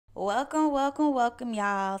Welcome,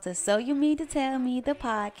 y'all, to So You Mean to Tell Me, the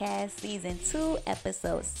podcast, season 2,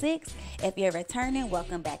 episode 6. If you're returning,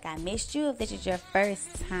 welcome back. I missed you. If this is your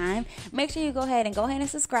first time, make sure you go ahead and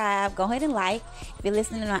subscribe. Go ahead and like. If you're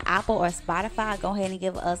listening on Apple or Spotify, go ahead and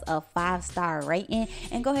give us a 5-star rating,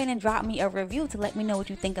 and go ahead and drop me a review to let me know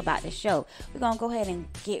what you think about the show. We're going to go ahead and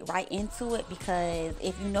get right into it, because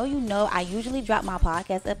if you know, I usually drop my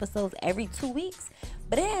podcast episodes every 2 weeks.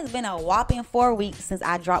 But it has been a whopping 4 weeks since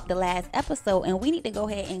I dropped the last episode, and we need to go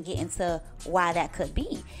ahead and get into why that could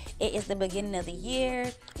be. It is the beginning of the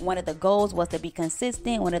year. One of the goals was to be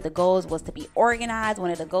consistent. One of the goals was to be organized.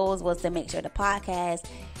 One of the goals was to make sure the podcast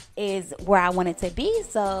is where I want it to be.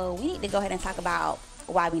 So we need to go ahead and talk about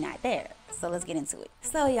why we're not there. So let's get into it.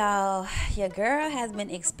 So y'all, your girl has been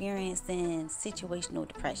experiencing situational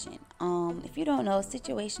depression. If you don't know,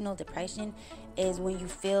 situational depression is when you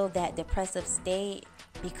feel that depressive state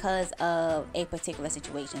because of a particular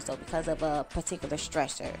situation. So because of a particular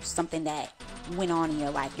stressor, something that went on in your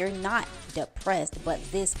life. You're not depressed, but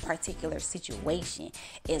this particular situation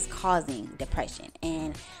is causing depression.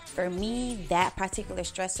 And for me, that particular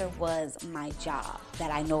stressor was my job that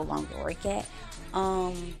I no longer work at.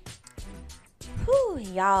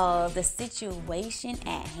 Y'all, the situation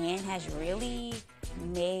at hand has really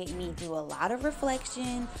made me do a lot of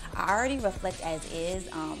reflection. I already reflect as is.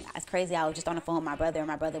 It's crazy. I was just on the phone with my brother, and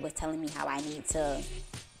my brother was telling me how I need to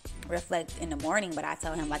reflect in the morning, but I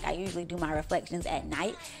tell him, like, I usually do my reflections at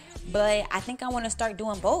night, but I think I want to start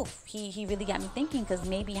doing both. He really got me thinking, because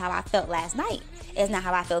maybe how I felt last night is not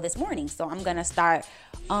how I feel this morning. So I'm gonna start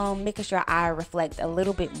making sure I reflect a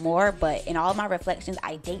little bit more. But in all my reflections,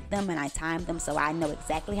 I date them and I time them, so I know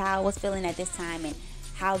exactly how I was feeling at this time and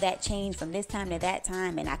how that changed from this time to that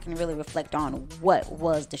time, and I can really reflect on what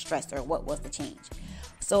was the stressor, what was the change.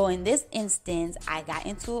 So in this instance, I got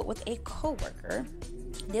into it with a coworker.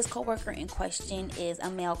 This coworker in question is a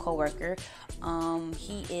male coworker.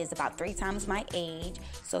 He is about 3 times my age,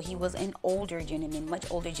 so he was an older gentleman, much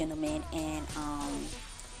older gentleman, and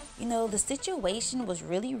the situation was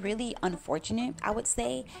really, really unfortunate, I would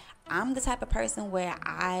say. I'm the type of person where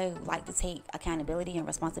I like to take accountability and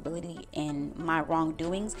responsibility in my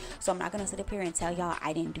wrongdoings. So I'm not going to sit up here and tell y'all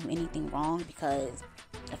I didn't do anything wrong, because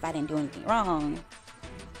if I didn't do anything wrong,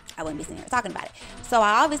 I wouldn't be sitting here talking about it. So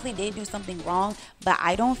I obviously did do something wrong, but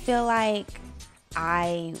I don't feel like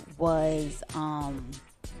I was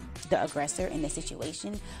the aggressor in the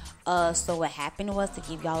situation. So what happened was, to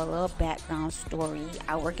give y'all a little background story,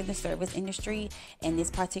 I work in the service industry, and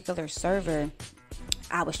this particular server,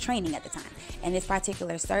 I was training at the time, and this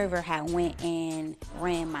particular server had went and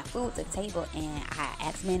ran my food to the table, and I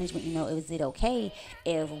asked management, is it okay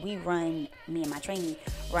if we me and my trainee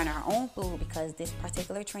run our own food, because this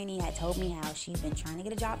particular trainee had told me how she's been trying to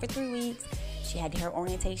get a job for 3 weeks. She had her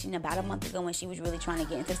orientation about a month ago, and she was really trying to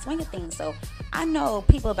get into the swing of things. So I know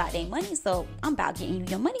people about their money, so I'm about getting you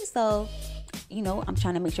your money. So I'm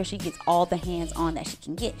trying to make sure she gets all the hands on that she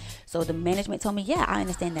can get. So the management told me, yeah, I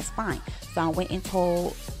understand, that's fine. So I went and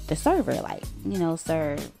told the server, like,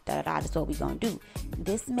 sir, this is what we gonna do.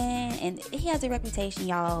 This man, and he has a reputation,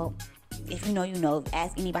 y'all. If you know,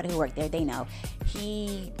 ask anybody who worked there, they know.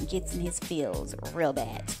 He gets in his feels real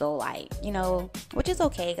bad. So, which is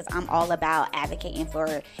okay, because I'm all about advocating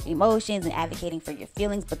for emotions and advocating for your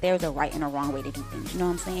feelings, but there's a right and a wrong way to do things. You know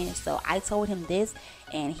what I'm saying? So I told him this,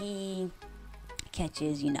 and he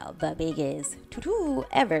catches, the biggest tutu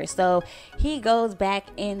ever. So he goes back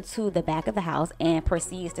into the back of the house and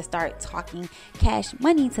proceeds to start talking cash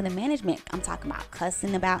money to the management. I'm talking about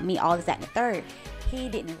cussing about me, all this, that, and the third. He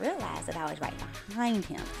didn't realize that I was right behind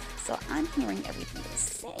him. So I'm hearing everything he's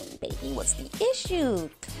saying. Baby, what's the issue?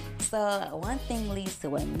 So one thing leads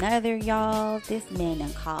to another, y'all. This man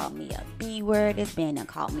done called me a B word. This man done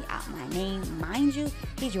called me out my name. Mind you,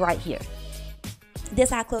 he's right here. This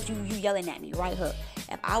how close you yelling at me right here.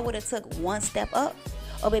 If I would have took one step up,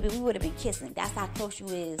 oh baby, we would have been kissing. That's how close you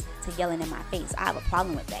is to yelling in my face. I have a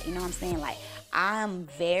problem with that. You know what I'm saying? Like, I've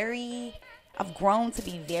grown to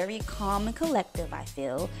be very calm and collective, I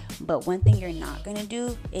feel. But one thing you're not going to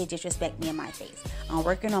do is disrespect me in my face. I'm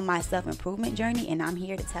working on my self-improvement journey, and I'm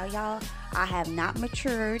here to tell y'all, I have not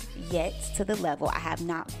matured yet to the level. I have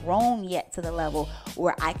not grown yet to the level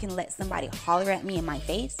where I can let somebody holler at me in my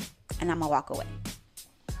face and I'm going to walk away.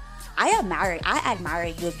 I admire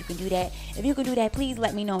you if you can do that. If you can do that, please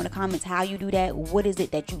let me know in the comments how you do that. What is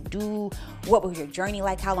it that you do? What was your journey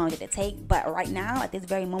like? How long did it take? But right now, at this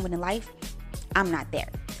very moment in life, I'm not there.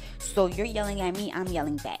 So you're yelling at me, I'm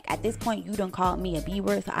yelling back. At this point, you done called me a B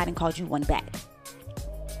word, so I done called you one back.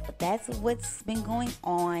 that's what's been going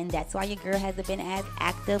on. That's why your girl hasn't been as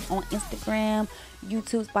active on Instagram,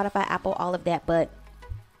 YouTube, Spotify, Apple, all of that. But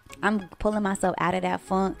I'm pulling myself out of that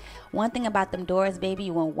funk. One thing about them doors,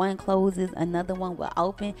 baby, when one closes, another one will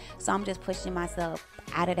open. So I'm just pushing myself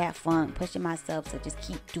out of that funk, pushing myself to just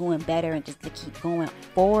keep doing better and just to keep going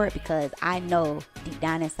forward, because I know deep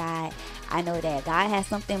down inside, I know that God has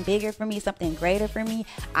something bigger for me, something greater for me.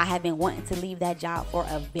 I have been wanting to leave that job for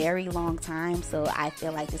a very long time. So I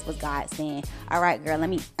feel like this was God saying, all right, girl, let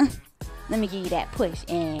me give you that push.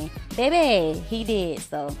 And baby, he did.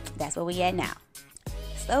 So that's where we at now.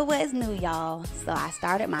 So what's new, y'all? So I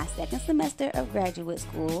started my second semester of graduate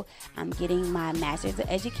school. I'm getting my master's of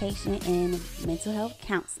education in mental health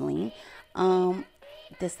counseling.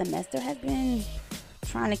 The semester has been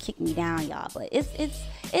trying to kick me down, y'all, but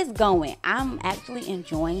it's going. I'm actually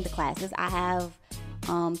enjoying the classes. I have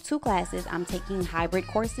 2 classes. I'm taking hybrid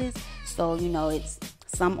courses, so it's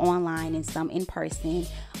some online and some in person.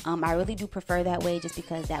 I really do prefer that way, just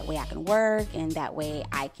because that way I can work, and that way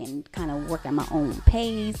I can kind of work at my own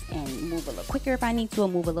pace and move a little quicker if I need to, or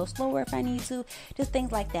move a little slower if I need to, just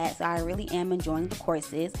things like that. So I really am enjoying the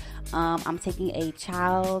courses. I'm taking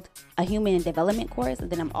a human development course, and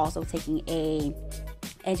then I'm also taking a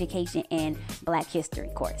education and Black history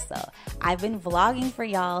course. So I've been vlogging for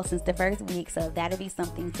y'all since the first week, so that'll be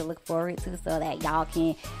something to look forward to, so that y'all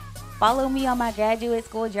can follow me on my graduate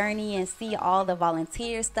school journey and see all the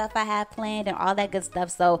volunteer stuff I have planned and all that good stuff.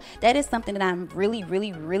 So that is something that I'm really,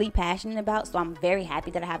 really, really passionate about. So I'm very happy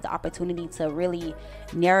that I have the opportunity to really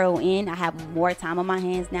narrow in. I have more time on my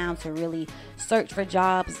hands now to really search for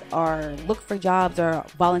jobs, or look for jobs, or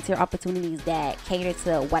volunteer opportunities that cater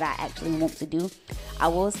to what I actually want to do. I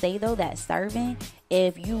will say though that serving,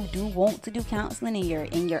 if you do want to do counseling and you're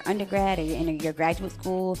in your undergrad or you're in your graduate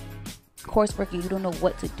school coursework and you don't know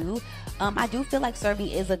what to do, I do feel like serving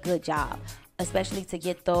is a good job, especially to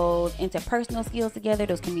get those interpersonal skills together,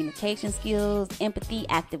 those communication skills, empathy,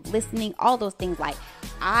 active listening, all those things. Like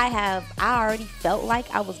I already felt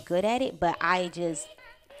like I was good at it, but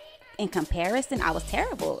in comparison, I was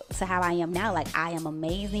terrible to how I am now. Like, I am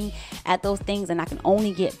amazing at those things, and I can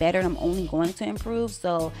only get better, and I'm only going to improve.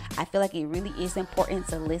 So I feel like it really is important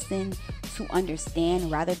to listen, to understand,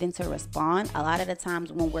 rather than to respond. A lot of the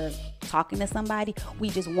times when we're talking to somebody, we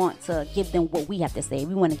just want to give them what we have to say.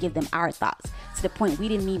 We want to give them our thoughts, to the point we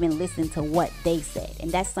didn't even listen to what they said.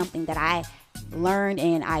 And that's something that I learned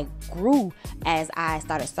and I grew as I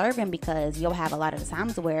started serving, because you'll have a lot of the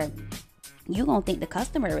times where you gonna think the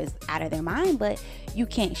customer is out of their mind, but you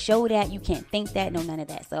can't show that, you can't think that, no, none of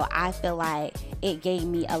that. So I feel like it gave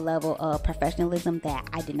me a level of professionalism that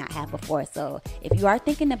I did not have before. So if you are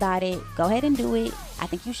thinking about it, go ahead and do it. I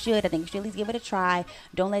think you should. I think you should at least give it a try.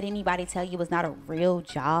 Don't let anybody tell you it's not a real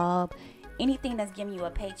job. Anything that's giving you a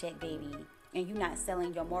paycheck, baby, and you're not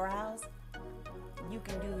selling your morals, you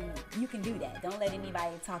can do that. Don't let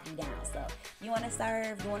anybody talk you down. So you want to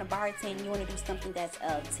serve, you want to bartend, you want to do something that's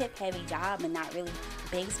a tip heavy job and not really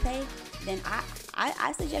base pay, then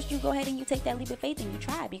I suggest you go ahead and you take that leap of faith and you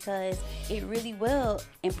try, because it really will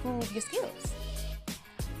improve your skills.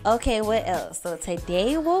 Okay, what else? So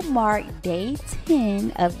today will mark day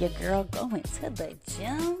 10 of your girl going to the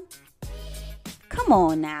gym. Come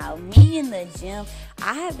on now, me in the gym.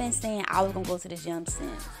 I have been saying I was going to go to the gym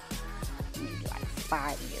since maybe like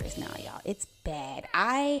 5 years now, y'all. It's bad.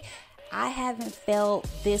 I haven't felt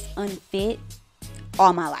this unfit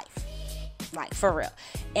all my life, like for real.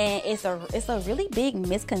 And it's a really big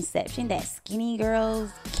misconception that skinny girls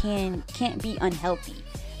can't be unhealthy.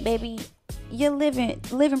 Baby, you're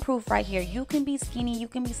living proof right here. You can be skinny, you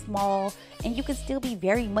can be small, and you can still be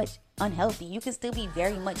very much unhealthy. You can still be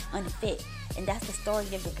very much unfit. And that's the story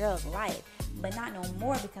of the girl's life. But not no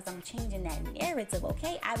more, because I'm changing that narrative,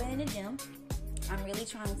 okay? I've been in the gym. I'm really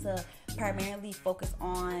trying to primarily focus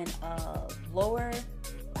on my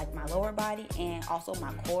lower body, and also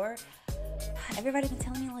my core. Everybody's been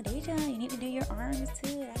telling me, oh, Deja, you need to do your arms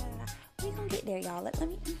too. We gonna get there, y'all. Let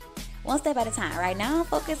me one step at a time. Right now, I'm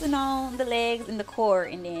focusing on the legs and the core,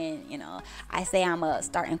 and then I say I'm gonna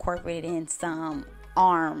start incorporating in some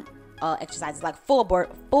arm exercises, like full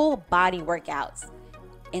body workouts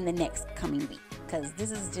in the next coming week, because this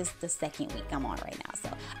is just the second week I'm on right now. So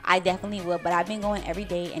I definitely will, but I've been going every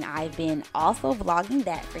day, and I've been also vlogging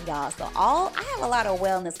that for y'all. So I have a lot of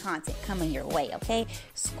wellness content coming your way, okay?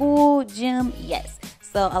 School, gym, yes.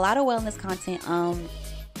 So a lot of wellness content.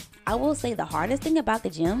 I will say the hardest thing about the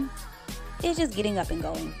gym is just getting up and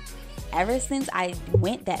going. Ever since I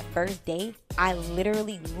went that first day, I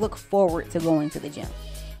literally look forward to going to the gym.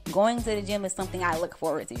 going to the gym is something I look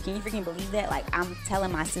forward to. Can you freaking believe that? Like, I'm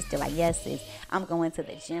telling my sister, like, yes, sis, I'm going to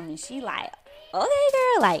the gym. And she like, okay,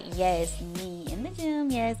 girl. Like, yes, me in the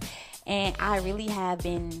gym, yes. And I really have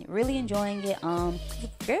been really enjoying it.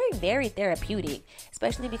 It's very, very therapeutic,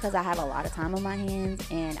 especially because I have a lot of time on my hands,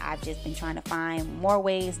 and I've just been trying to find more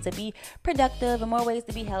ways to be productive and more ways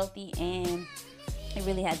to be healthy, and it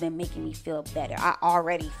really has been making me feel better. I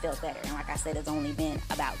already feel better, and like I said, it's only been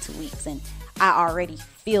about 2 weeks, and I already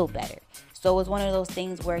feel better. So it's one of those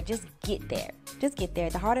things where just get there. Just get there.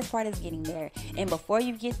 The hardest part is getting there. And before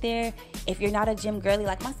you get there, if you're not a gym girly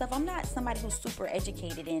like myself, I'm not somebody who's super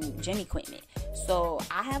educated in gym equipment. So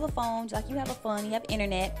I have a phone, just like you have a phone, you have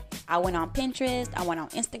internet. I went on Pinterest, I went on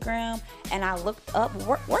Instagram, and I looked up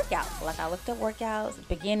workouts. Like I looked up workouts,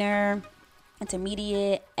 beginner,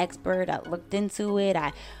 intermediate, expert. I looked into it.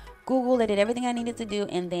 I Googled, I did everything I needed to do,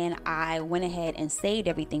 and then I went ahead and saved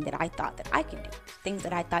everything that I thought that I could do. Things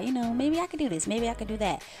that I thought, maybe I could do this, maybe I could do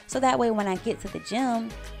that. So that way when I get to the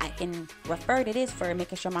gym, I can refer to this for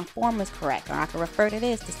making sure my form is correct, or I can refer to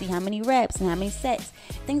this to see how many reps and how many sets,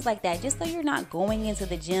 things like that, just so you're not going into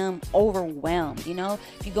the gym overwhelmed.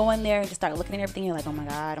 If you go in there and just start looking at everything, you're like, oh my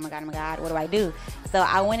God, what do I do? So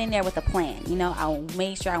I went in there with a plan. I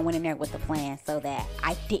made sure I went in there with a plan so that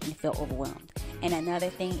I didn't feel overwhelmed. And another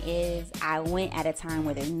thing is I went at a time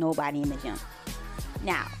where there's nobody in the gym.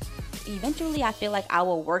 Now, eventually I feel like I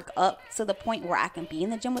will work up to the point where I can be in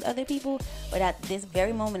the gym with other people. But at this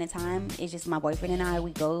very moment in time, it's just my boyfriend and I. We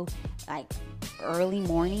go like early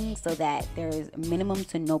morning so that there's minimum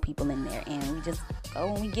to no people in there. And we just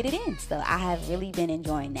go and we get it in. So I have really been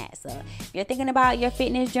enjoying that. So if you're thinking about your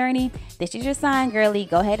fitness journey, this is your sign, girly.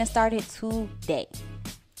 Go ahead and start it today.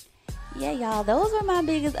 Yeah, y'all, those were my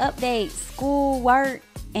biggest updates. School, work,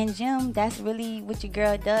 and gym. That's really what your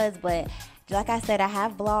girl does. But like I said, I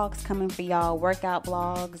have vlogs coming for y'all. Workout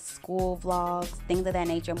vlogs, school vlogs, things of that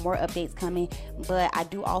nature. More updates coming. But I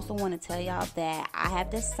do also want to tell y'all that I have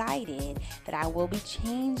decided that I will be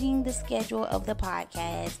changing the schedule of the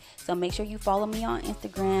podcast. So make sure you follow me on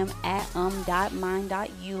Instagram at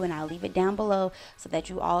 .mind.you, and I'll leave it down below so that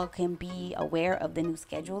you all can be aware of the new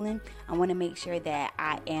scheduling. I want to make sure that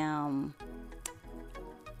I am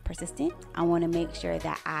persistent. I want to make sure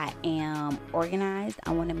that I am organized.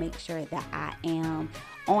 I want to make sure that I am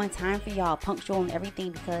on time for y'all, punctual and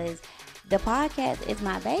everything, because the podcast is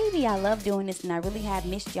my baby. I love doing this, and I really have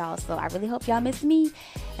missed y'all. So I really hope y'all miss me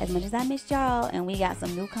as much as I missed y'all. And we got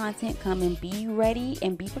some new content coming. Be ready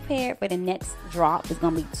and be prepared for the next drop. It's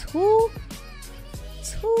gonna be two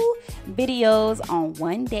videos on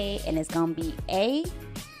one day, and it's gonna be A,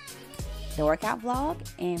 the workout vlog,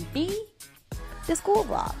 and B, the school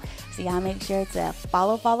vlog. So y'all make sure to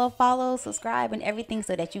follow, subscribe, and everything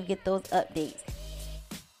so that you get those updates.